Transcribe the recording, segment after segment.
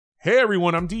Hey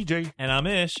everyone, I'm DJ. And I'm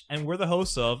Ish, and we're the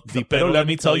hosts of The Pero Let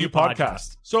Me Tell You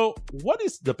podcast. So, what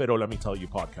is the Pero Let Me Tell You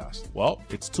podcast? Well,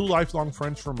 it's two lifelong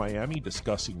friends from Miami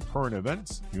discussing current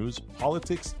events, news,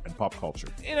 politics, and pop culture.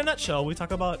 In a nutshell, we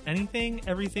talk about anything,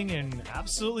 everything, and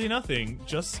absolutely nothing,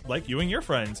 just like you and your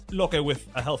friends, loca with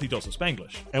a healthy dose of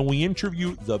Spanglish. And we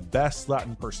interview the best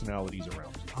Latin personalities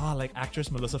around. Like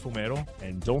actress Melissa Fumero.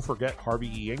 And don't forget Harvey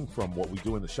Ying from What We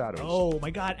Do in the Shadows. Oh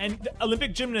my god, and the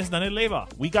Olympic gymnast Daniel Leva.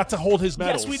 We got to hold his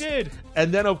medals. Yes, we did.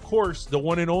 And then, of course, the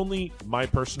one and only, my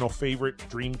personal favorite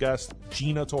dream guest,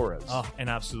 Gina Torres. An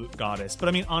absolute goddess. But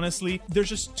I mean, honestly, there's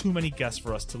just too many guests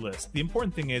for us to list. The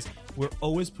important thing is we're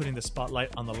always putting the spotlight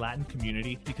on the Latin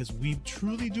community because we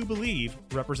truly do believe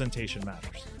representation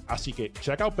matters. Así que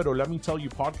check out Pero Let Me Tell You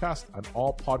podcast on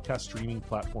all podcast streaming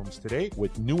platforms today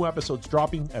with new episodes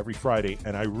dropping every Friday.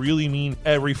 And I really mean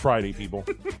every Friday, people.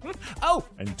 Oh!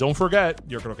 And don't forget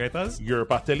your croquetas, your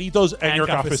pastelitos, and your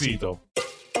cafecito.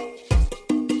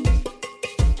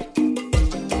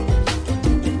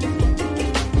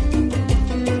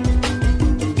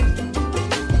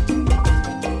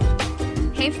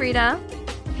 Hey Frida.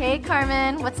 Hey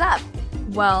Carmen, what's up?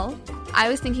 Well, I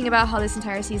was thinking about how this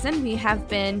entire season we have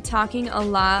been talking a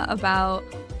lot about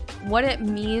what it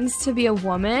means to be a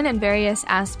woman and various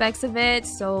aspects of it.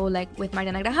 So like with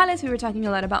Mariana Grajales, we were talking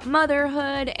a lot about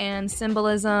motherhood and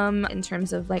symbolism in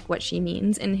terms of like what she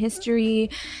means in history.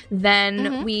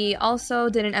 Then we also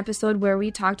did an episode where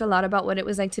we talked a lot about what it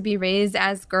was like to be raised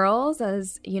as girls,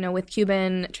 as, you know, with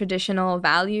Cuban traditional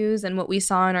values and what we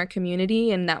saw in our community.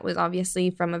 And that was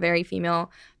obviously from a very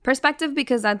female perspective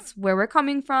because that's where we're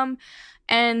coming from.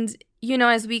 And, you know,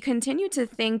 as we continue to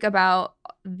think about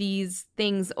these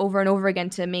things over and over again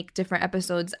to make different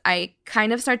episodes, I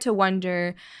kind of start to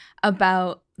wonder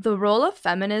about the role of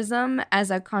feminism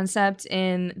as a concept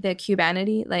in the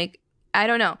Cubanity. Like, I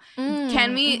don't know.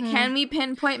 Can we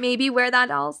pinpoint maybe where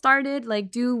that all started? Like,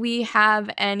 do we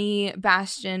have any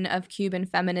bastion of Cuban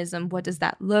feminism? What does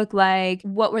that look like?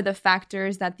 What were the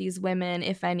factors that these women,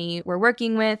 if any, were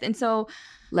working with? And so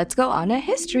let's go on a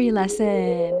history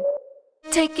lesson.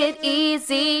 Take it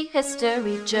easy,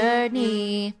 history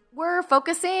journey. We're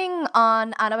focusing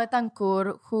on Ana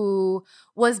Betancourt, who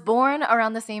was born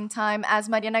around the same time as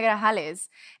Mariana Grajales,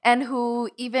 and who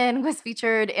even was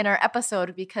featured in our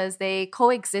episode because they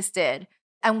coexisted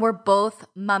and were both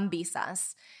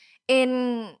mambisas.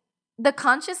 In the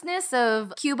consciousness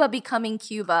of Cuba becoming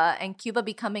Cuba and Cuba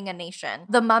becoming a nation,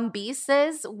 the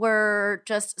mambises were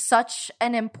just such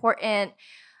an important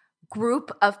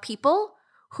group of people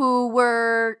who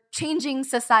were changing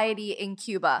society in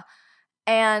Cuba.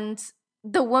 And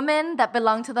the women that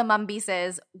belonged to the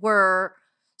mambises were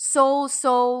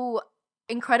so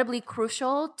incredibly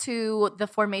crucial to the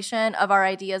formation of our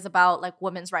ideas about like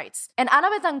women's rights. And Ana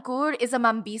Betancourt is a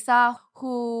mambisa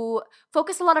who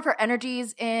focused a lot of her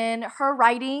energies in her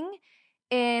writing,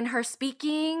 in her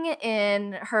speaking,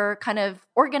 in her kind of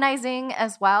organizing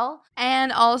as well.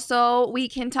 And also we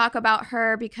can talk about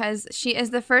her because she is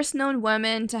the first known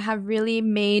woman to have really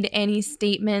made any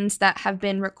statements that have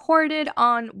been recorded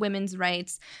on women's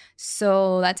rights.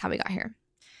 So that's how we got here.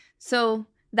 So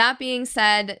that being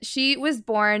said, she was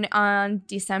born on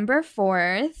December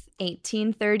 4th,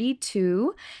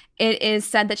 1832. It is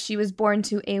said that she was born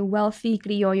to a wealthy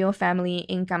criollo family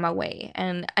in Camagüey.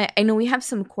 And I know we have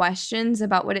some questions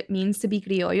about what it means to be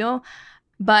criollo,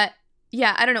 but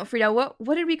yeah, I don't know, Frida,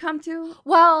 what did we come to?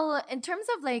 Well, in terms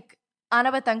of like Ana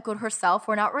Betancourt herself,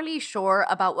 we're not really sure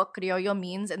about what criollo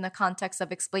means in the context of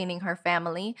explaining her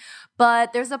family,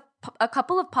 but there's a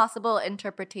couple of possible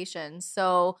interpretations.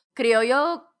 So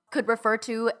criollo could refer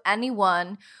to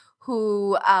anyone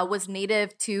who was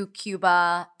native to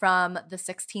Cuba from the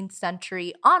 16th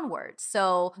century onwards.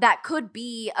 So that could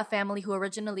be a family who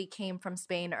originally came from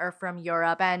Spain or from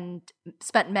Europe and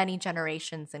spent many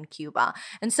generations in Cuba.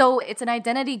 And so it's an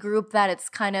identity group that it's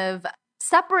kind of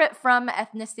separate from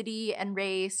ethnicity and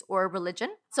race or religion.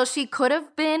 So she could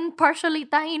have been partially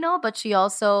Taino, but she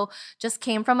also just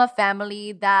came from a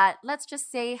family that, let's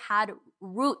just say, had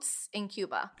roots in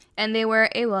Cuba. And they were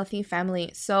a wealthy family.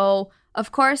 So,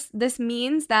 of course, this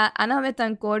means that Ana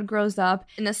Betancourt grows up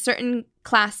in a certain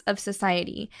class of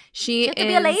society. You have to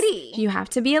be a lady. You have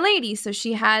to be a lady. So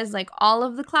she has like all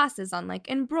of the classes on like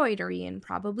embroidery and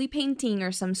probably painting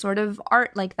or some sort of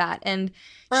art like that. And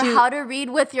how to read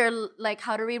with your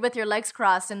legs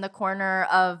crossed in the corner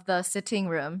of the sitting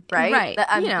room, right?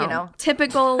 Right. You know,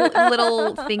 typical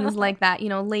little things like that, you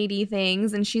know, lady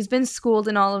things. And she's been schooled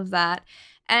in all of that.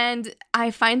 And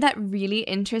I find that really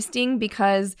interesting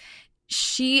because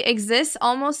she exists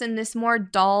almost in this more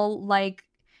doll-like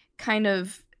kind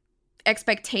of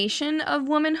expectation of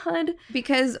womanhood,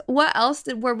 because what else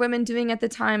were women doing at the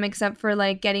time except for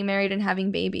like getting married and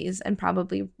having babies, and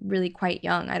probably really quite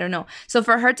young? I don't know. So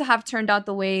for her to have turned out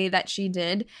the way that she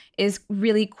did is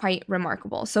really quite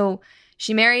remarkable. So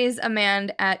she marries a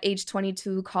man at age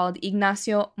 22 called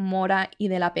Ignacio Mora y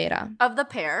de la Pera. Of the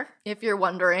pair, if you're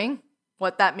wondering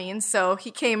what that means. So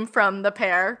he came from the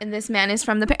pair. And this man is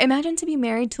from the pair. Imagine to be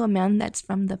married to a man that's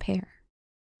from the pair.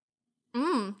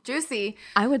 Juicy.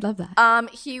 I would love that.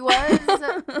 He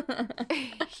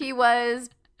was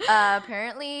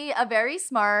apparently a very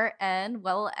smart and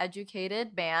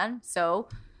well-educated man. So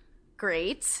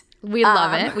great. We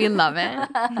love it. We love it.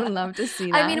 We love to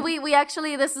see that. I mean, we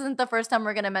actually, this isn't the first time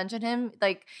we're going to mention him.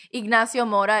 Like, Ignacio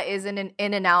Mora is an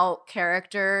in-and-out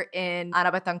character in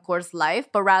Ana Betancourt's life,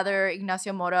 but rather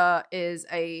Ignacio Mora is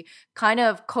a kind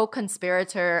of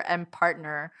co-conspirator and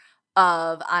partner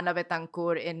of Ana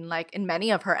Betancourt in many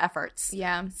of her efforts.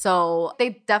 Yeah. So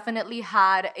they definitely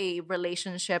had a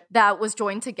relationship that was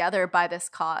joined together by this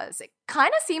cause. It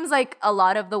kind of seems like a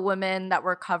lot of the women that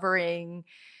we're covering,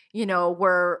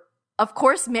 were of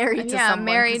course married to someone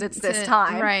because it's this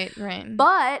time. Right.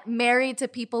 But married to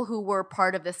people who were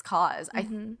part of this cause.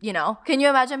 Can you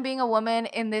imagine being a woman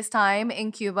in this time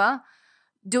in Cuba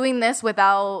doing this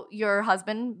without your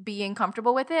husband being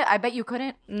comfortable with it? I bet you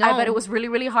couldn't. No. I bet it was really,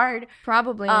 really hard.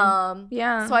 Probably.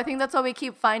 Yeah. So I think that's why we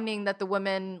keep finding that the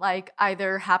women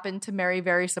either happened to marry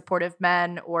very supportive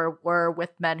men or were with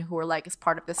men who were as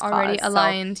part of this already cause.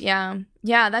 Aligned. So,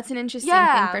 yeah, that's an interesting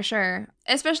thing for sure.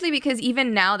 Especially because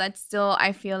even now, that's still,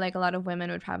 I feel like a lot of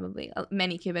women would probably,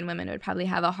 many Cuban women would probably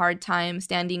have a hard time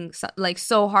standing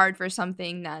so hard for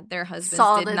something that their husbands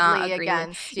solidly did not agree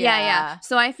against. with. Yeah.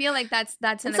 So I feel like that's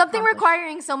and something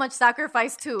requiring so much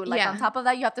sacrifice too. On top of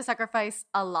that, you have to sacrifice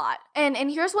a lot. And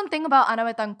here's one thing about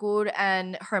Ana Betancourt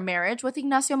and her marriage with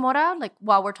Ignacio Mora.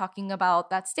 While we're talking about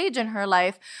that stage in her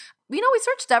life, we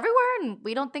searched everywhere and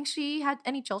we don't think she had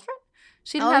any children.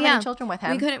 She didn't have any children with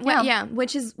him. We couldn't.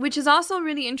 Which is also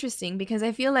really interesting because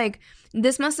I feel like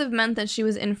this must have meant that she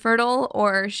was infertile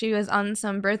or she was on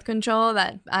some birth control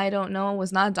that I don't know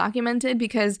was not documented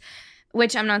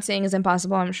which I'm not saying is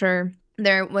impossible. I'm sure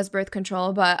there was birth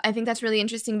control, but I think that's really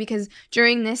interesting because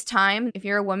during this time, if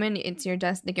you're a woman, it's your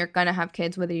destiny. You're gonna have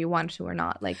kids whether you want to or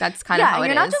not. That's kind of how it is.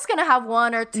 You're not just gonna have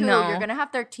one or two. No. You're gonna have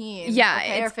 13.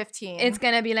 Or 15. It's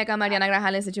gonna be like a Mariana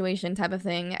Grajales situation type of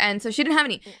thing. And so she didn't have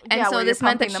any. And so this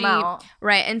meant that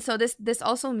right. And so this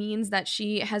also means that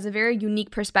she has a very unique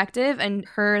perspective, and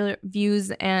her views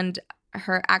and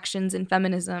her actions in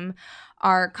feminism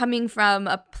are coming from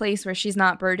a place where she's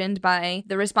not burdened by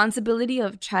the responsibility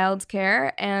of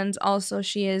childcare, and also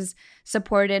she is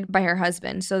supported by her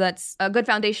husband. So that's a good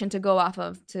foundation to go off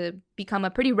of to become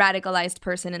a pretty radicalized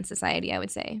person in society, I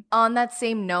would say. On that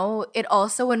same note, it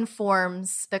also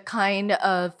informs the kind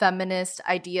of feminist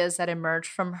ideas that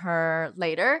emerged from her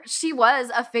later. She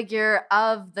was a figure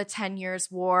of the 10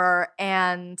 Years' War,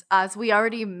 and as we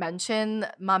already mentioned,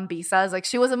 mambisas.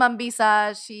 She was a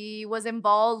mambisa. She was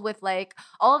involved with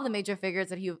all of the major figures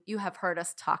that you have heard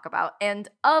us talk about. And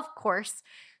of course,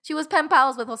 she was pen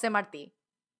pals with Jose Marti.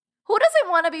 Who doesn't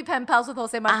want to be pen pals with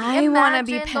Jose Marti? I want to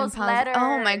be pen pals. Letters.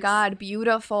 Oh my God,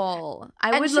 beautiful.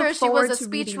 I would sure, look forward to she was a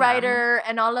speechwriter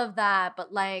and all of that,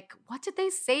 but what did they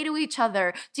say to each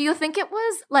other? Do you think it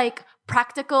was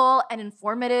practical and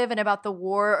informative and about the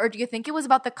war, or do you think it was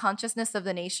about the consciousness of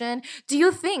the nation? Do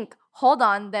you think,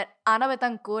 that Ana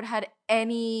Betancourt had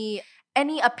any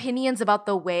opinions about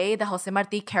the way that Jose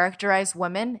Marti characterized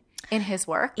women in his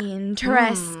work?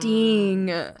 Interesting.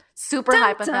 Super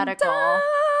hypothetical. Dun, dun.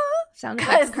 Sound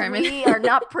effects, Carmen. We are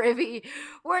not privy.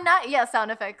 We're not, sound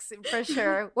effects for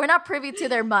sure. We're not privy to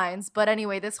their minds. But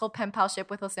anyway, this whole pen palship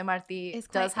with Jose Marti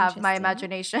does have my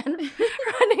imagination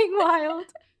running wild.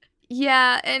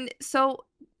 Yeah, and so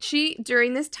she,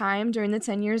 during this time, during the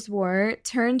 10 Years' War,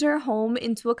 turned her home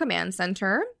into a command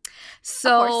center.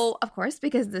 So, of course,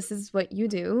 because this is what you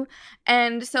do.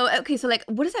 And so,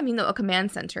 what does that mean, though, a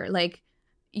command center?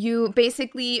 You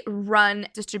basically run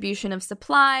distribution of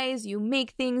supplies, you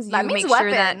make things, you make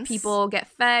sure that people get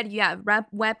fed, you have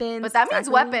weapons. But that means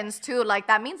weapons, too.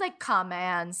 That means,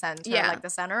 command center, the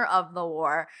center of the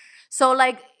war. So,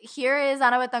 here is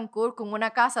Ana Betancourt con una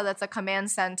casa that's a command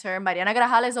center. Mariana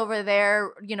Grajales over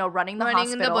there, running the hospital.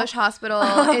 Running the Bush Hospital.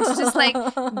 It's just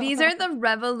these are the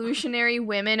revolutionary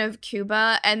women of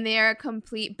Cuba, and they are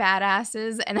complete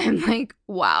badasses. And I'm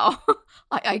wow,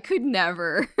 I could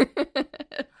never.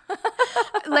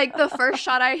 The first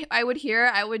shot I would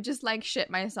hear, I would just shit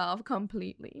myself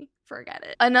completely. Forget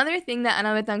it. Another thing that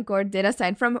Ana Betancourt did,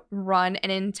 aside from run an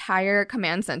entire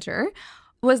command center,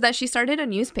 was that she started a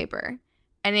newspaper.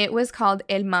 and it was called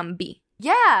El Mambi.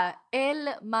 Yeah,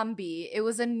 El Mambi. It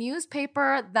was a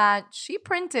newspaper that she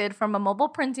printed from a mobile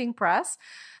printing press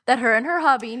that her and her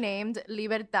hubby named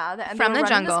Libertad. And From the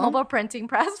jungle. This mobile printing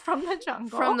press from the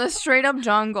jungle. From the straight up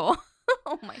jungle.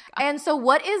 Oh my God. And so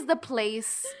what is the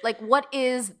place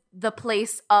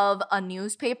of a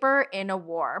newspaper in a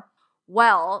war?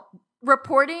 Well,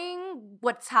 reporting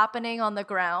what's happening on the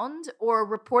ground or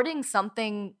reporting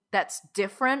something that's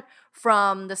different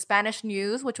from the Spanish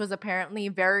news, which was apparently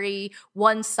very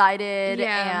one-sided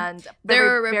and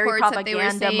there were very reports that they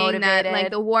were saying motivated. that like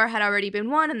the war had already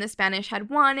been won and the Spanish had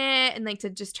won it, and like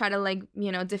to just try to like,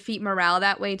 you know, defeat morale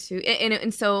that way too.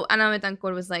 And so Ana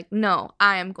Betancourt was like, no,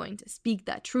 I am going to speak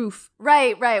that truth.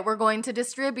 Right. We're going to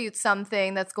distribute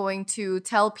something that's going to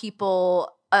tell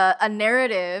people a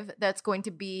narrative that's going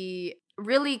to be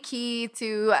really key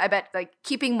to, I bet, like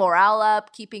keeping morale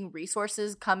up, keeping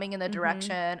resources coming in the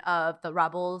direction of the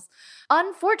rebels.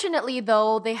 Unfortunately,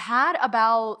 though, they had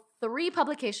about 3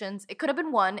 publications. It could have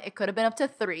been 1. It could have been up to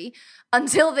 3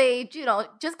 until they, you know,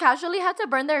 just casually had to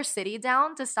burn their city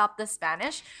down to stop the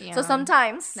Spanish. Yeah. So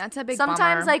sometimes that's a big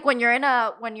bummer. Like when you're in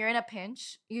a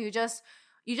pinch, you just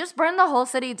burn the whole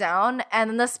city down, and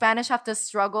then the Spanish have to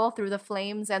struggle through the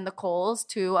flames and the coals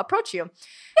to approach you.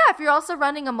 Yeah, if you're also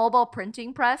running a mobile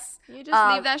printing press, you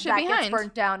just leave that shit behind. That gets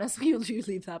burnt down as you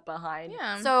leave that behind.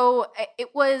 Yeah. So it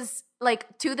was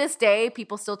like, to this day,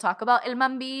 people still talk about El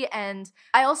Mambi, and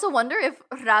I also wonder if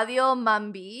Radio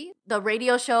Mambi, the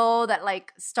radio show that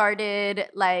like started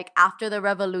like after the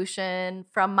revolution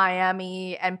from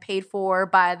Miami and paid for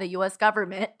by the U.S.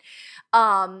 government,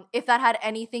 if that had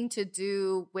anything to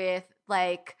do with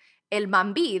like El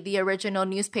Mambi, the original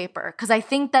newspaper. Because I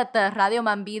think that the Radio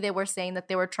Mambi, they were saying that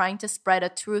they were trying to spread a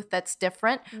truth that's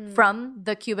different from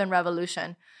the Cuban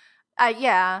Revolution.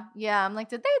 Yeah. I'm like,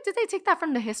 did they take that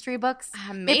from the history books?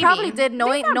 Maybe. They probably did.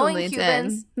 Knowing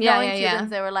Cubans, Cubans,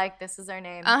 they were like, this is our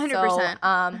name. 100%.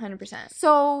 100%.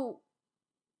 So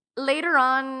later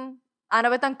on, Ana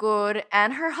Betancourt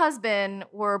and her husband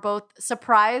were both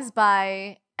surprised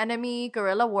by enemy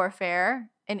guerrilla warfare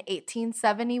in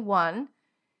 1871.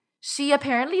 She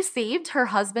apparently saved her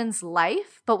husband's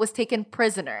life, but was taken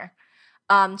prisoner.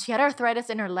 She had arthritis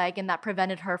in her leg, and that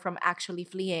prevented her from actually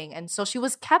fleeing. And so she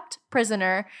was kept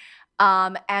prisoner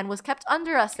and was kept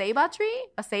under a ceiba tree.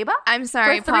 A ceiba? I'm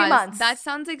sorry, for 3 months. That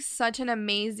sounds like such an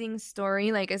amazing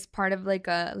story, like as part of like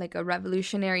a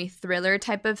revolutionary thriller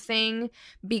type of thing,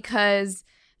 because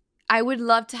I would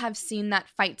love to have seen that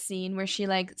fight scene where she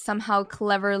like somehow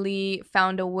cleverly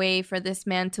found a way for this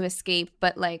man to escape,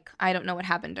 but like I don't know what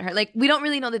happened to her. Like we don't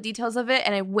really know the details of it,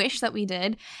 and I wish that we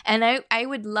did. And I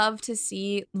would love to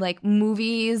see like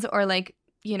movies or like,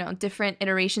 you know, different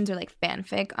iterations or like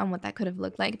fanfic on what that could have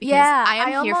looked like, because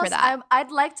I am here for that. I'd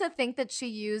like to think that she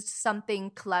used something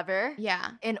clever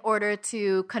in order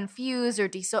to confuse or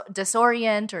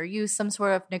disorient or use some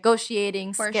sort of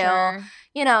negotiating skill. Sure.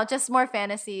 You know, just more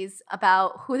fantasies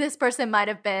about who this person might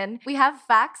have been. We have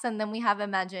facts and then we have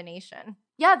imagination.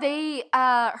 Yeah,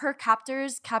 her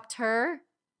captors kept her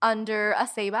under a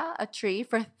ceiba, a tree,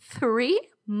 for 3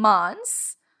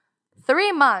 months.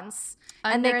 3 months.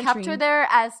 And they kept her there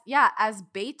as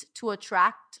bait to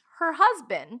attract her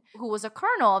husband, who was a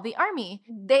colonel of the army.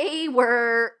 They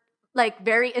were like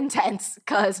very intense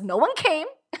because no one came.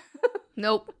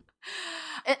 Nope.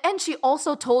 And she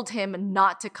also told him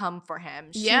not to come for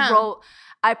him. She Yeah. wrote,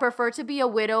 I prefer to be a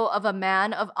widow of a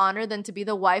man of honor than to be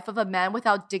the wife of a man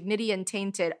without dignity and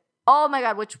tainted. Oh my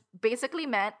God, which basically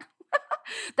meant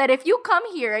that if you come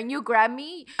here and you grab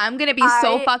me, I'm gonna be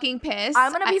so fucking pissed.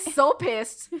 I'm gonna be so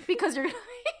pissed because you're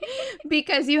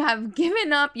because you have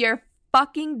given up your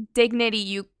fucking dignity,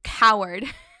 you coward.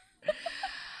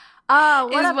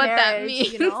 What is a what marriage, that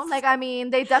means. You know? Like, I mean,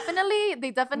 they definitely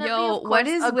Yo, of course what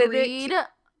is agreed.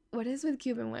 What is with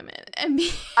Cuban women?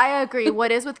 I agree. What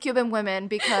is with Cuban women?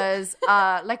 Because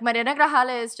like Mariana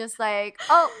Grajales is just like,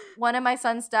 oh, one of my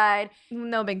sons died.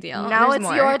 No big deal. Now There's it's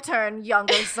more. your turn,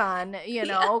 younger son. You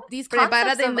know, these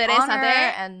concepts of honor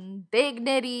and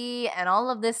dignity and all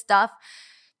of this stuff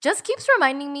just keeps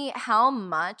reminding me how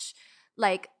much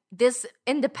like this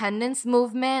independence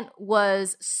movement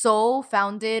was so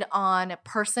founded on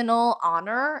personal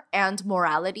honor and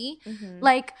morality. Mm-hmm.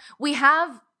 Like we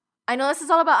have, I know this is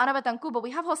all about Ana Betancourt, but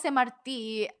we have Jose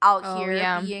Marti out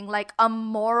here being like a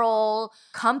moral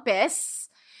compass.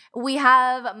 We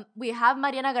have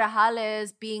Mariana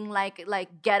Grajales being like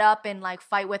get up and like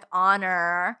fight with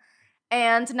honor.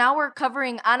 And now we're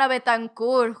covering Ana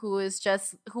Betancourt,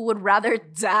 who would rather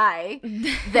die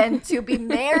than to be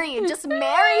married. Just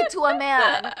married to a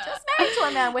man. Just married to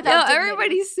a man without dignity.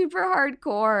 Everybody's super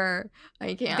hardcore.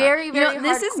 I can't. Very, very hardcore.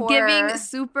 This is giving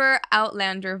super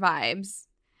Outlander vibes.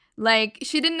 Like,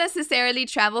 she didn't necessarily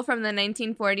travel from the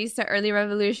 1940s to early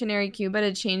revolutionary Cuba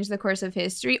to change the course of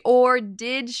history. Or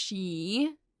did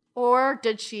she?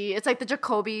 It's like the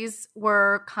Jacobis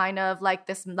were kind of like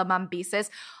the Mambises.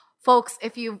 Folks,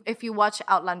 if you watch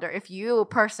Outlander, if you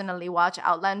personally watch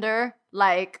Outlander,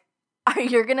 like,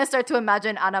 you're going to start to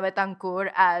imagine Ana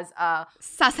Betancourt as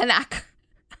Sassenach.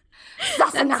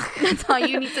 That's all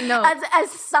you need to know. As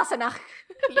Sassenach.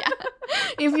 Yeah.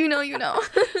 If you know, you know.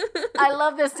 I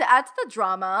love this. To add to the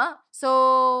drama,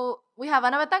 so we have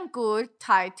Ana Betancourt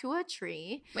tied to a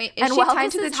tree. Wait, is she tied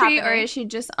to the tree or is she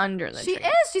just under the tree? She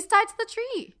is. She's tied to the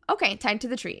tree. Okay, tied to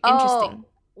the tree. Interesting.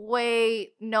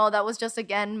 Wait, no, that was just,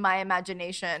 again, my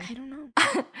imagination. I don't know.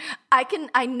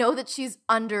 I know that she's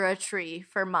under a tree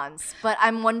for months, but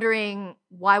I'm wondering,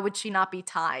 why would she not be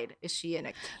tied? Is she in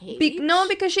a cage? No,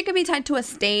 because she could be tied to a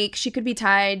stake. She could be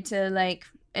tied to, like,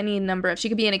 any number of... She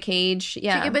could be in a cage.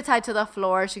 Yeah. She could be tied to the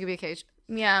floor. She could be a cage.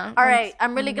 Yeah. All right.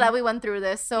 I'm really glad we went through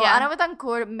this. So Ana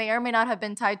Betancourt may or may not have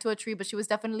been tied to a tree, but she was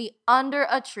definitely under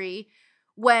a tree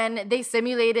when they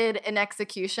simulated an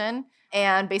execution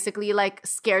and basically, like,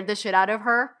 scared the shit out of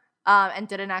her and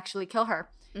didn't actually kill her.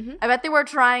 Mm-hmm. I bet they were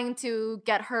trying to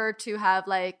get her to have,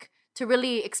 like, to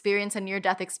really experience a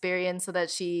near-death experience so that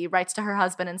she writes to her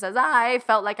husband and says, I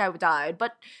felt like I died.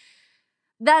 But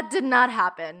that did not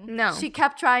happen. No. She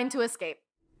kept trying to escape.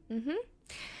 Mm-hmm.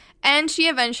 And she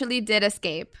eventually did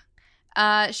escape.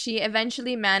 She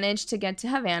eventually managed to get to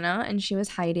Havana and she was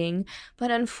hiding. But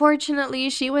unfortunately,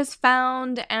 she was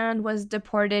found and was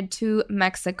deported to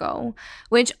Mexico.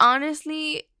 Which,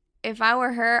 honestly, if I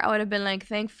were her, I would have been like,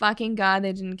 thank fucking God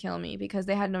they didn't kill me because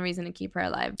they had no reason to keep her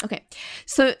alive. Okay,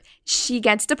 so she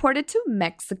gets deported to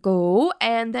Mexico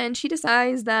and then she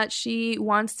decides that she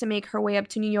wants to make her way up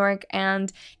to New York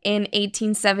and in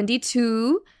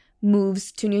 1872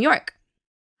 moves to New York.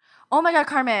 Oh my God,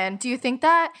 Carmen, do you think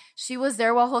that she was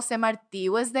there while Jose Marti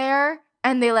was there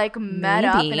and they, like, met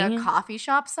up in a coffee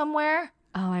shop somewhere?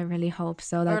 Oh, I really hope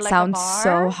so. That like, sounds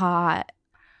so hot.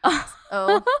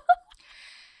 Oh.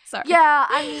 Sorry. Yeah,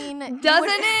 I mean... Doesn't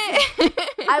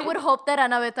it? I would hope that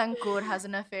Ana Betancourt has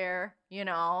an affair, you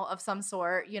know, of some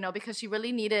sort, you know, because she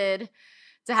really needed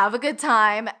to have a good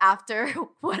time after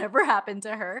whatever happened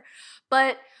to her.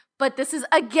 But this is,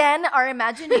 again, our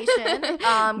imagination.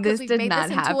 This we've did made not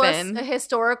this into happen. A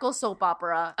historical soap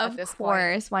opera at this point. Of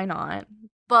course, why not?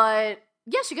 But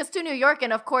yeah, she gets to New York,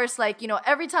 and of course, like, you know,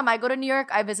 every time I go to New York,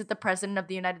 I visit the President of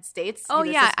the United States. Oh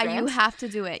yeah, you have to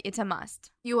do it. It's a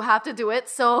must. You have to do it.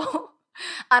 So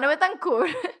Ana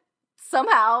Betancourt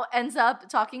somehow ends up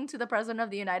talking to the President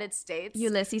of the United States,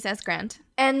 Ulysses S. Grant,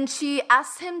 and she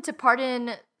asks him to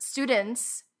pardon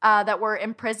students that were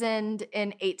imprisoned in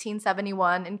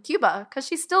 1871 in Cuba because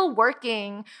she's still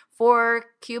working for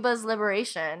Cuba's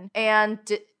liberation. And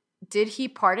did he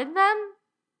pardon them?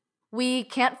 We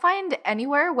can't find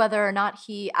anywhere whether or not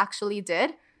he actually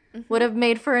did. Mm-hmm. Would have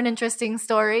made for an interesting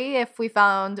story if we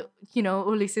found, you know,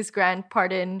 Ulysses Grant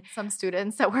pardon some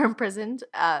students that were imprisoned.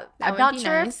 I'm not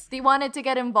sure if they wanted to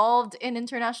get involved in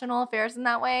international affairs in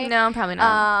that way. No, probably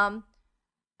not.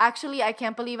 Actually, I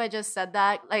can't believe I just said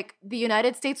that. Like, the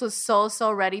United States was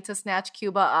so ready to snatch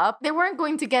Cuba up. They weren't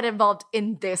going to get involved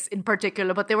in this in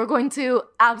particular, but they were going to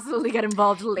absolutely get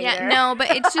involved later. Yeah, no,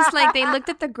 but it's just like they looked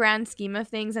at the grand scheme of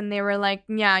things and they were like,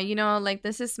 yeah, you know, like,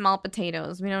 this is small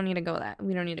potatoes. We don't need to go that.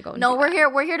 We don't need to go. No, we're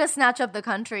here to snatch up the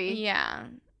country. Yeah.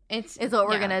 It's what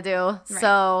we're gonna do. Right.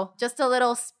 So, just a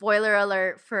little spoiler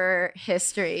alert for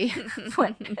history.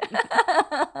 Spoiler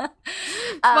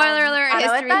alert,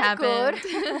 history happened.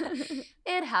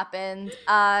 It happened.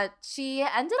 She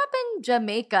ended up in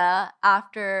Jamaica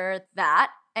after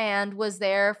that and was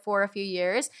there for a few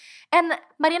years. And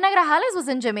Mariana Grajales was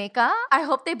in Jamaica. I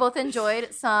hope they both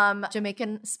enjoyed some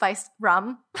Jamaican spiced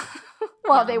rum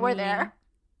while they were there.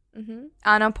 Mm-hmm.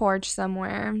 On a porch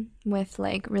somewhere with,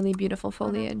 like, really beautiful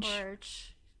foliage. On a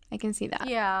porch. I can see that.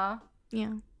 Yeah.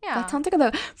 That sounds like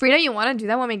a... Frida, you want to do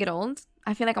that when we get old?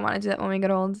 I feel like I want to do that when we get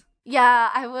old. Yeah,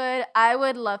 I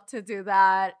would love to do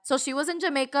that. So she was in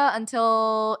Jamaica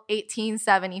until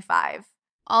 1875.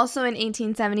 Also in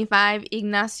 1875,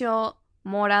 Ignacio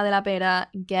Mora de la Pera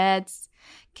gets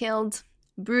killed,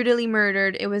 brutally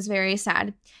murdered. It was very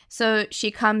sad. So she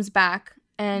comes back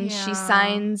and she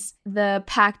signs the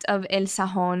Pact of El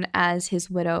Sajón as his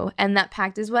widow. And that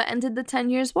pact is what ended the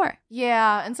 10 Years' War.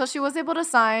 Yeah, and so she was able to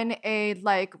sign a,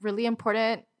 like, really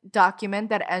important document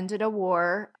that ended a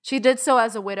war. She did so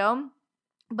as a widow,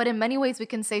 but in many ways we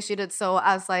can say she did so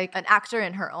as like an actor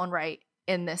in her own right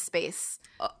in this space.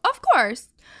 Of course.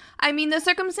 I mean, the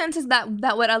circumstances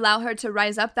that would allow her to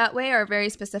rise up that way are very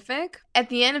specific. At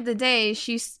the end of the day,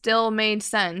 she still made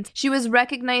sense. She was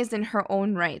recognized in her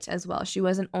own right as well. She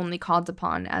wasn't only called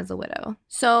upon as a widow.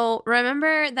 So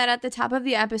remember that at the top of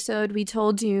the episode, we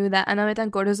told you that Ana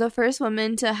Betancourt is the first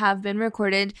woman to have been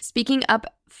recorded speaking up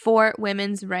for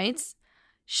women's rights.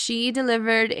 She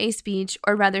delivered a speech,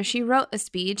 or rather she wrote a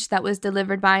speech that was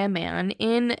delivered by a man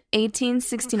in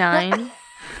 1869.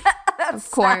 Of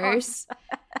course.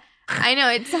 I know,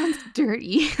 it sounds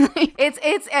dirty.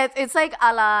 It's like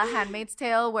a la Handmaid's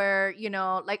Tale, where, you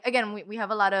know, like, again, we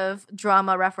have a lot of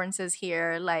drama references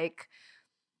here. Like,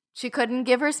 she couldn't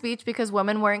give her speech because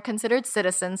women weren't considered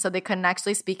citizens, so they couldn't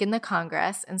actually speak in the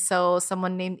Congress. And so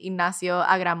someone named Ignacio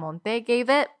Agramonte gave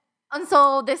it. And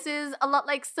so this is a lot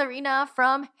like Serena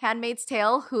from Handmaid's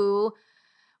Tale, who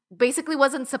basically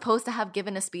wasn't supposed to have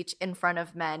given a speech in front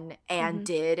of men and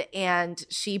did, and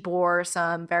she bore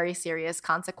some very serious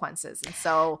consequences. And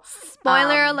so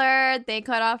spoiler alert, they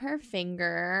cut off her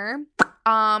finger.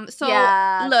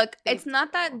 Look, it's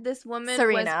not that this woman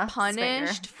Serena's was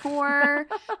punished for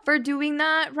doing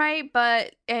that, right?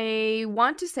 But I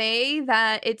want to say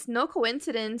that it's no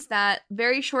coincidence that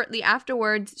very shortly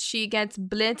afterwards she gets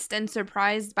blitzed and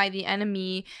surprised by the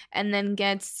enemy and then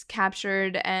gets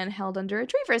captured and held under a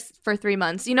tree for 3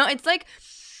 months. You know, it's like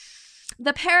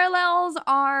the parallels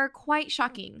are quite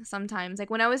shocking sometimes. Like,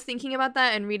 when I was thinking about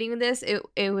that and reading this,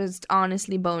 it was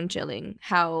honestly bone-chilling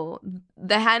how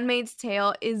The Handmaid's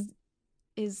Tale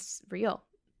is real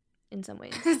in some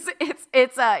ways.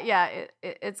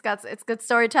 It's good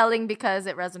storytelling because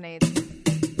it resonates.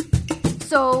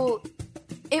 So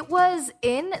it was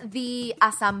in the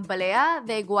Asamblea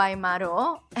de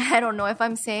Guaymaro, I don't know if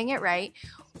I'm saying it right,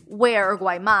 where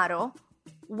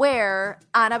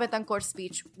Ana Betancourt's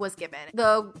speech was given.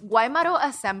 The Guaymaro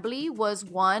Assembly was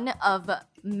one of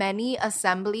many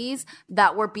assemblies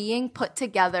that were being put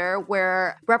together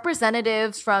where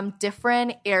representatives from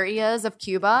different areas of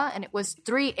Cuba, and it was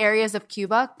 3 areas of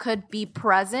Cuba, could be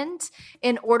present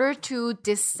in order to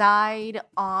decide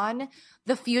on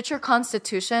the future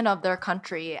constitution of their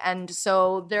country. And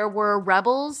so there were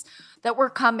rebel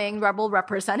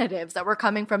representatives that were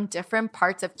coming from different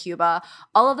parts of Cuba,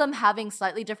 all of them having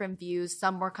slightly different views,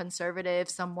 some more conservative,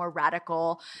 some more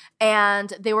radical,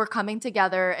 and they were coming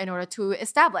together in order to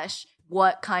establish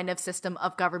what kind of system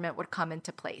of government would come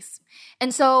into place.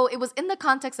 And so it was in the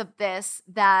context of this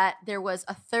that there was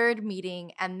a third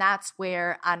meeting, and that's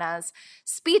where Ana's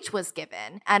speech was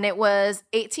given. And it was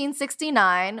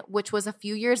 1869, which was a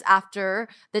few years after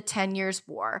the 10 Years'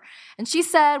 War. And she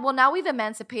said, well, now we've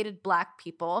emancipated Black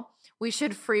people, we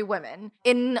should free women.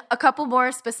 In a couple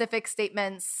more specific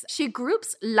statements, she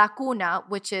groups la cuna,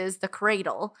 which is the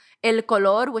cradle, el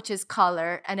color, which is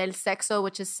color, and el sexo,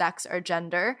 which is sex or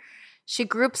gender. She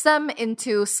groups them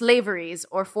into slaveries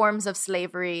or forms of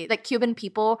slavery that Cuban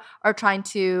people are trying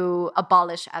to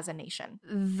abolish as a nation.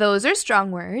 Those are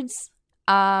strong words.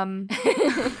 But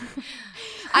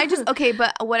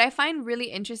what I find really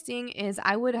interesting is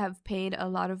I would have paid a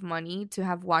lot of money to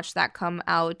have watched that come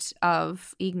out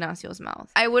of Ignacio's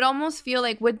mouth. I would almost feel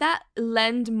like, would that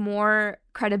lend more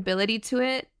credibility to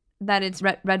it that it's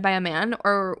read by a man,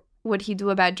 or would he do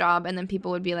a bad job and then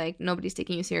people would be like, nobody's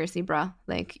taking you seriously, bruh,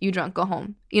 like, you drunk, go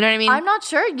home? You know what I mean? I'm not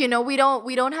sure. You know, we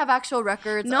don't have actual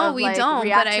records. No, of, we like, don't,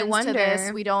 but I reactions wonder. to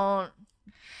this. We don't.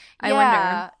 I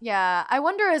wonder. Yeah, I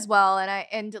wonder as well.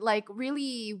 And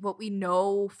really what we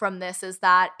know from this is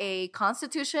that a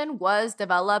constitution was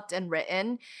developed and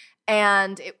written,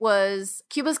 and it was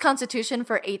Cuba's constitution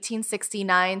for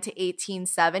 1869 to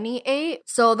 1878.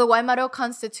 So the Guaymaro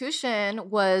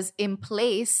Constitution was in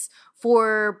place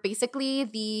for basically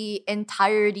the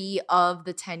entirety of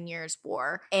the 10 Years'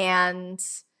 War. And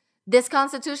this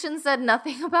constitution said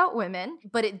nothing about women,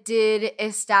 but it did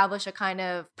establish a kind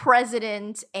of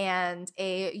president and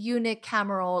a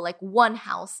unicameral, like, one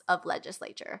house of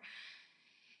legislature.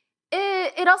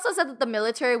 It also said that the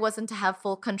military wasn't to have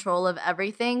full control of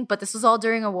everything, but this was all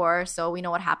during a war, so we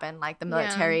know what happened. Like, the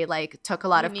military took a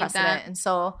lot of precedent. And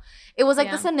so it was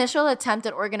this initial attempt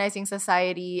at organizing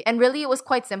society, and really it was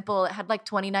quite simple. It had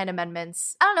 29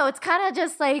 amendments. I don't know, it's kind of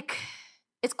just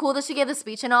it's cool that she gave the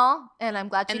speech and all, and I'm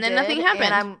glad she did. And then nothing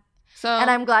happened. And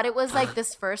I'm glad it was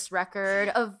this first record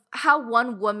of how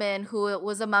one woman who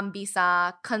was a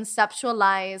mambisa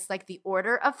conceptualized the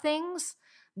order of things,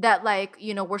 that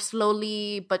we're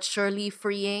slowly but surely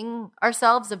freeing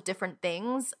ourselves of different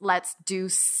things. Let's do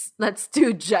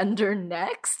gender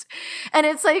next. And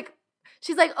it's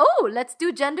she's like, oh, let's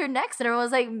do gender next. And everyone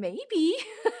was like, maybe.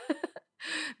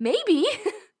 Maybe.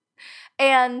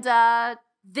 And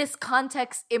this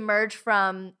context emerged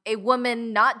from a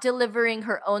woman not delivering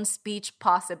her own speech,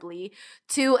 possibly,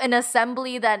 to an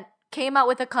assembly that came out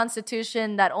with a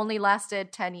constitution that only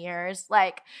lasted 10 years.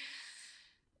 Like,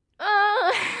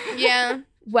 yeah.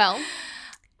 Well,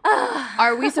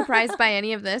 are we surprised by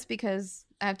any of this? Because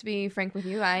I have to be frank with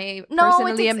you, I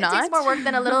personally am not. It takes more work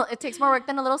than a little. It takes more work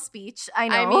than a little speech. I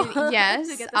know. I mean,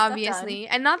 yes, obviously,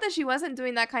 and not that she wasn't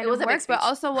doing that kind of work, but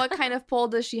also what kind of pull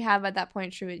does she have at that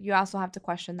point? True, you also have to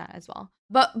question that as well.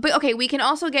 But okay, we can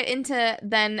also get into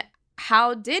then.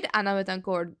 How did Ana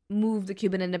Betancourt move the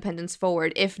Cuban independence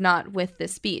forward, if not with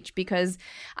this speech? Because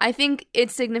I think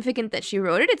it's significant that she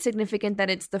wrote it. It's significant that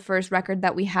it's the first record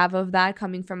that we have of that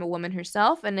coming from a woman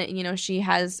herself. And, you know, she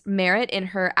has merit in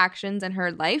her actions and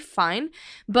her life, fine.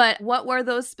 But what were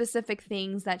those specific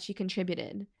things that she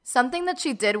contributed? Something that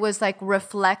she did was like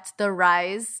reflect the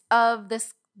rise of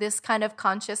this kind of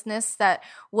consciousness that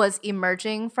was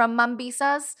emerging from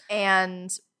Mambisas,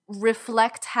 and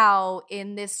reflect how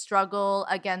in this struggle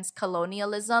against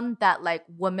colonialism that like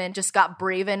women just got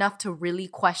brave enough to really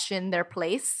question their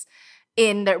place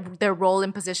in their role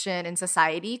and position in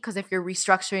society. Because if you're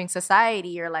restructuring society,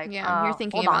 you're like, you're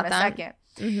thinking hold about on that. a second.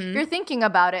 Mm-hmm. You're thinking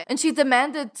about it. And she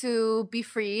demanded to be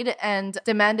freed and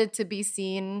demanded to be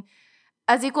seen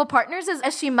as equal partners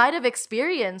as she might have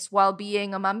experienced while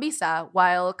being a Mambisa,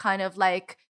 while kind of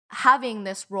like having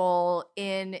this role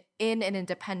in an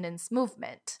independence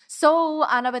movement. So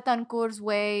Ana Betancourt's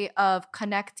way of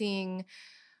connecting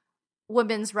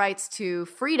women's rights to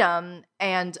freedom,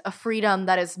 and a freedom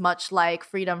that is much like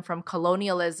freedom from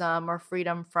colonialism or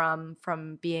freedom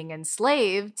from being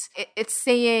enslaved, it's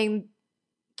saying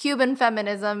Cuban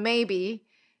feminism maybe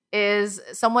is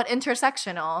somewhat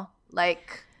intersectional.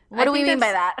 Like, what do we mean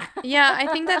by that? Yeah, I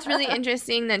think that's really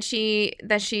interesting that she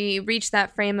reached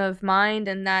that frame of mind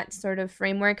and that sort of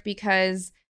framework,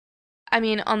 because, I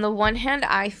mean, on the one hand,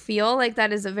 I feel like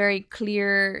that is a very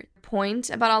clear point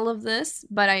about all of this,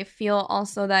 but I feel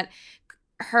also that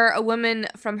a woman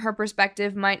from her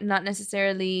perspective might not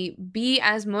necessarily be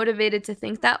as motivated to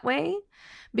think that way.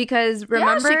 Because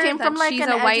remember, she came from like she's an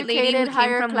a white lady who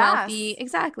came from class. wealthy.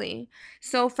 Exactly.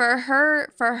 So for her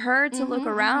to look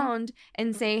around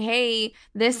and say, hey,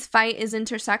 this fight is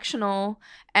intersectional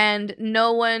and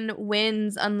no one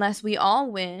wins unless we all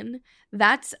win,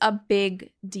 that's a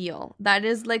big deal. That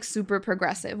is like super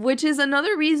progressive, which is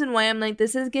another reason why I'm like,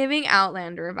 this is giving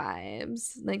Outlander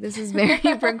vibes. Like, this is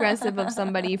very progressive of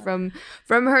somebody from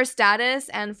her status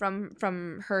and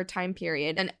from her time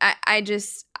period. And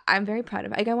I'm very proud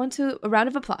of it. Like, I want a round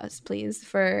of applause, please,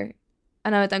 for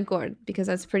Ana Betancourt, because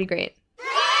that's pretty great.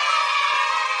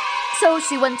 So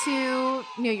she went to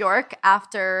New York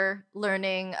after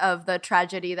learning of the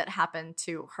tragedy that happened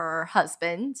to her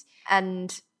husband.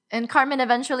 And in Carmen,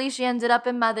 eventually she ended up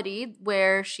in Madrid,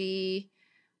 where she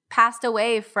passed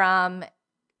away from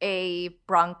a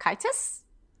bronchitis.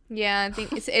 Yeah, I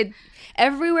think it's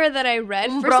everywhere that I read,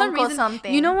 for some reason,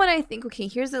 something. You know what I think? Okay,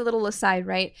 here's a little aside,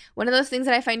 right? One of those things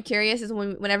that I find curious is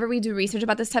whenever we do research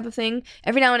about this type of thing,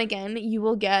 every now and again, you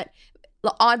will get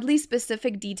oddly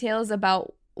specific details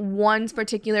about one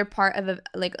particular part of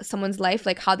like someone's life,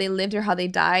 like how they lived or how they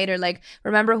died, or like,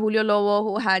 remember Julio Lobo,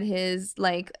 who had his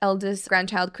like eldest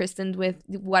grandchild christened with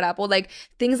Guarapo, like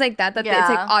things like that it's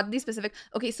like oddly specific.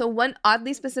 Okay, so one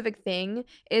oddly specific thing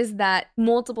is that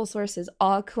multiple sources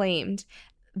all claimed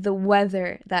the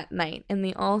weather that night, and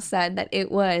they all said that it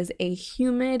was a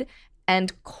humid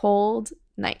and cold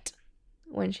night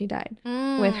when she died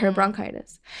with her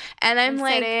bronchitis. And I'm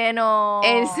like, sereno.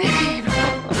 El sereno.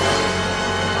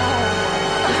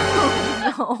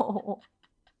 Oh, no.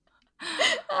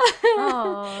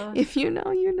 Oh. If you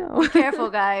know, you know. Be careful,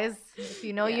 guys. If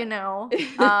you know, you know.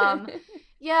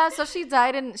 Yeah, so she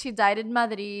died in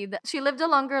Madrid. She lived a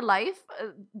longer life,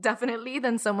 definitely,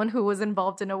 than someone who was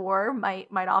involved in a war might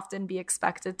often be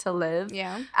expected to live.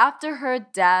 Yeah. After her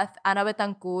death, Ana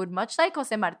Betancourt, much like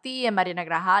Jose Martí and Mariana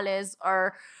Grajales,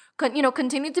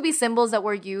 continued to be symbols that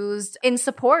were used in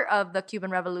support of the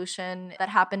Cuban Revolution that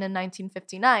happened in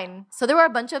 1959. So there were a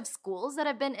bunch of schools that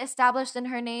have been established in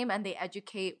her name, and they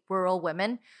educate rural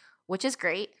women, which is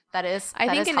great. I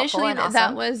think initially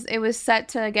awesome. It was set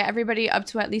to get everybody up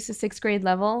to at least a 6th grade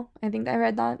level. I think I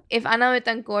read that. If Ana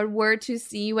Betancourt were to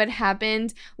see what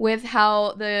happened with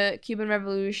how the Cuban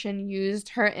Revolution used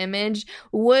her image,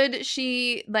 would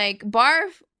she like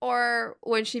barf Or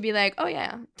would she be like, oh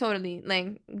yeah, totally,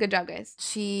 like, good job, guys?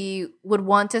 She would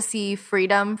want to see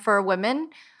freedom for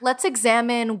women. Let's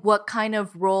examine what kind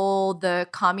of role the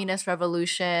communist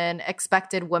revolution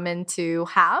expected women to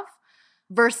have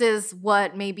versus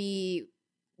what maybe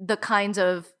the kinds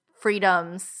of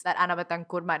freedoms that Ana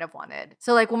Betancourt might have wanted.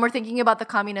 So like when we're thinking about the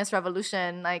communist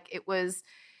revolution, like it was,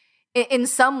 in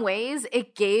some ways,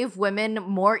 it gave women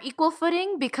more equal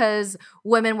footing because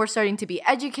women were starting to be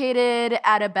educated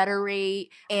at a better rate,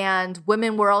 and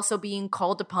women were also being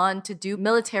called upon to do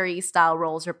military-style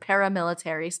roles or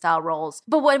paramilitary-style roles.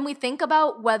 But when we think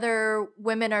about whether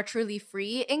women are truly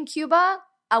free in Cuba,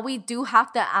 we do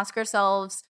have to ask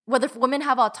ourselves whether women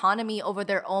have autonomy over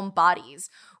their own bodies,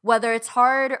 whether it's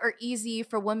hard or easy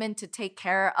for women to take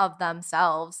care of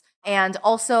themselves, and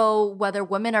also whether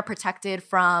women are protected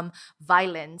from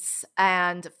violence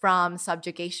and from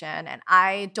subjugation. And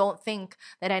I don't think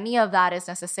that any of that is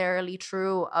necessarily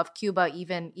true of Cuba,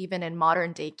 even in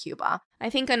modern day Cuba. I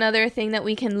think another thing that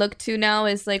we can look to now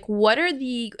is like, what are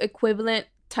the equivalent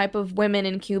type of women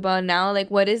in Cuba now? Like,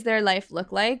 what does their life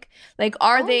look like? Like,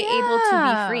 are they able to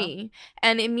be free?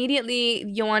 And immediately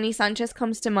Yoani Sanchez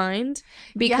comes to mind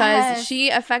because she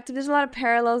affected, there's a lot of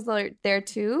parallels there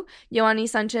too. Yoani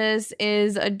Sanchez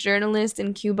is a journalist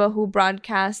in Cuba who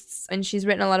broadcasts, and she's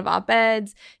written a lot of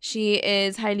op-eds. She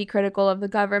is highly critical of the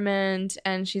government,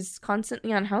 and she's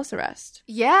constantly on house arrest.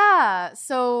 Yeah.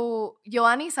 So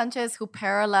Yoani Sanchez, who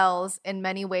parallels in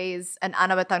many ways an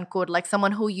Ana Betancourt, like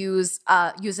someone who uses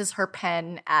her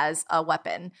pen as a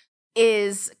weapon,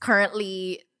 is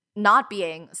currently not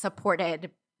being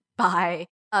supported by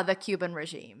the Cuban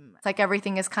regime. It's like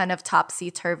everything is kind of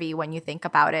topsy-turvy when you think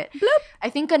about it. Bloop. I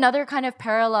think another kind of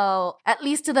parallel, at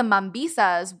least to the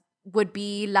Mambisas, would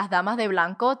be Las Damas de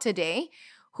Blanco today,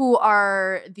 who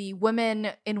are the women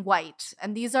in white.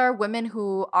 And these are women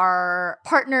who are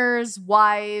partners,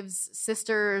 wives,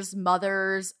 sisters,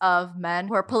 mothers of men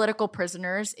who are political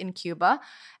prisoners in Cuba.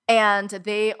 And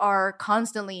they are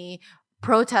constantly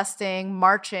protesting,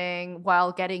 marching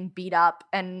while getting beat up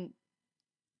and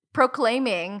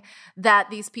proclaiming that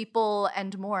these people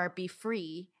and more be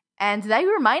free. And they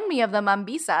remind me of the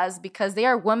Mambisas because they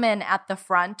are women at the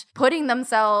front, putting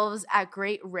themselves at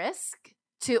great risk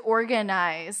to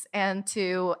organize and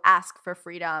to ask for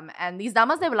freedom. And these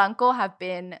Damas de Blanco have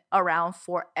been around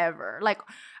forever. Like,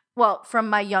 well, from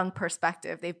my young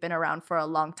perspective, they've been around for a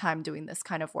long time doing this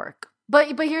kind of work.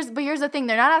 But here's the thing.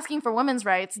 They're not asking for women's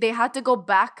rights. They had to go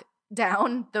back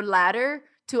down the ladder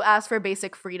to ask for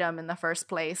basic freedom in the first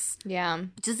place. Yeah.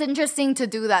 It's just interesting to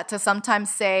do that, to sometimes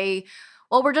say,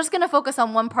 well, we're just going to focus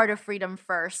on one part of freedom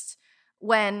first,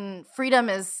 when freedom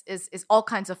is all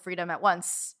kinds of freedom at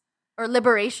once. Or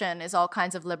liberation is all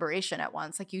kinds of liberation at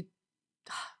once. Like,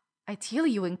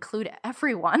 ideally, you include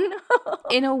everyone.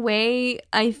 In a way,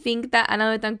 I think that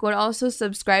Ana Betancourt also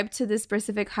subscribed to this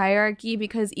specific hierarchy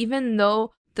because even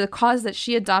though the cause that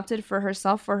she adopted for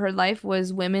herself, for her life,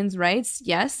 was women's rights,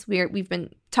 yes, we've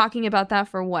been talking about that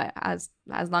for what, as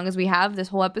long as we have this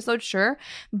whole episode, sure.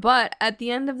 But at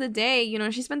the end of the day, you know,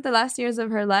 she spent the last years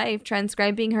of her life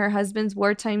transcribing her husband's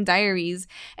wartime diaries.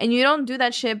 And you don't do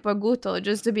that shit por gusto,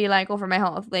 just to be like, oh, for my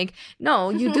health. Like, no,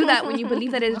 you do that when you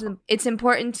believe that it's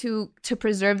important to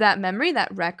preserve that memory,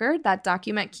 that record, that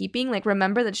document keeping. Like,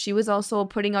 remember that she was also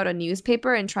putting out a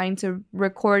newspaper and trying to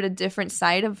record a different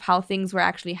side of how things were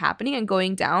actually happening and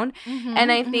going down.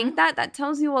 And I think that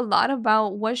tells you a lot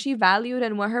about what she valued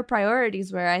and what her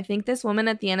priorities were. I think this woman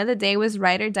at the end of the day was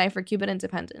ride or die for Cuban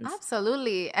independence.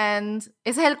 Absolutely. And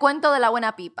ese es el cuento de la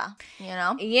buena pipa, you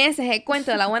know? Yes, es el cuento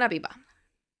de la buena pipa.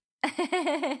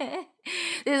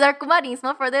 This is our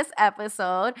cubanismo for this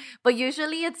episode. But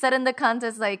usually it's said in the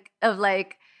context of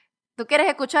 ¿tú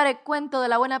quieres escuchar el cuento de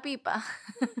la buena pipa?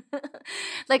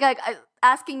 Like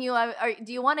asking you,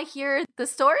 do you want to hear the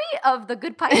story of the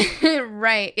good pipe?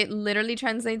 Right. It literally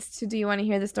translates to, do you want to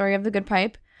hear the story of the good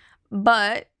pipe?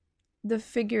 But the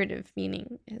figurative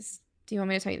meaning is, do you want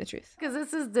me to tell you the truth? Because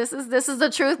this is the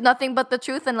truth, nothing but the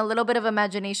truth, and a little bit of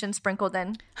imagination sprinkled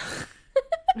in.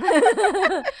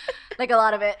 Like a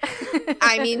lot of it.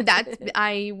 I mean,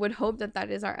 I would hope that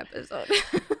is our episode.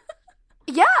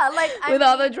 Yeah, like with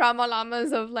all the drama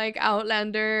llamas of like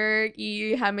Outlander,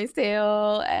 y Handmaid's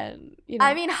Tale, and you know.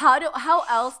 I mean, how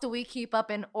else do we keep up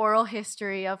an oral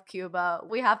history of Cuba?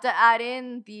 We have to add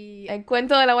in the El cuento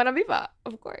de la buena pipa,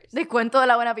 of course. The cuento de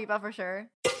la buena pipa for sure.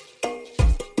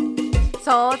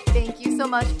 So thank you so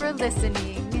much for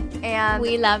listening. And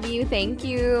we love you. Thank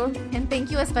you. And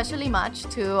thank you especially much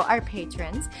to our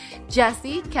patrons: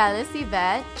 Jesse, Kellis,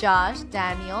 Yvette, Josh,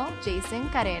 Daniel, Jason,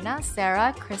 Karena,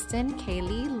 Sarah, Kristen,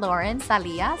 Kaylee, Lauren,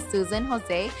 Salia, Susan,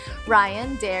 Jose,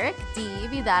 Ryan, Derek, Dee,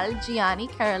 Vidal, Gianni,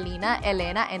 Carolina,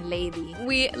 Elena, and Lady.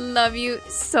 We love you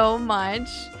so much.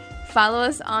 Follow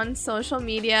us on social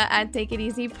media at Take It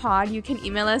Easy Pod. You can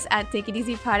email us at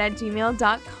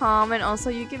takeiteasypod@gmail.com. And also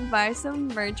you can buy some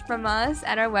merch from us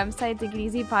at our website,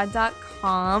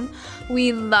 takeiteasypod.com.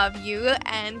 We love you,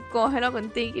 and cógelo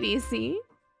con Take It Easy.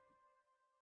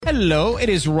 Hello, it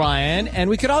is Ryan, and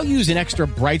we could all use an extra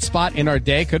bright spot in our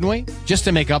day, couldn't we? Just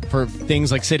to make up for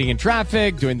things like sitting in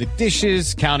traffic, doing the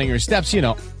dishes, counting your steps, you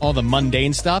know, all the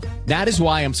mundane stuff. That is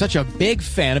why I'm such a big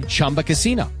fan of Chumba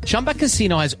Casino. Chumba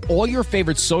Casino has all your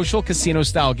favorite social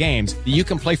casino-style games that you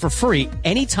can play for free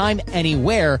anytime,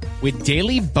 anywhere with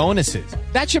daily bonuses.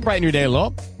 That should brighten your day a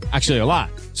little. Actually, a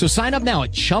lot. So sign up now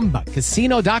at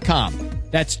ChumbaCasino.com.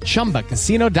 That's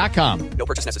ChumbaCasino.com. No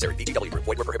purchase necessary. VGW Group.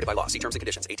 Void where prohibited by law. See terms and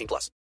conditions. 18+.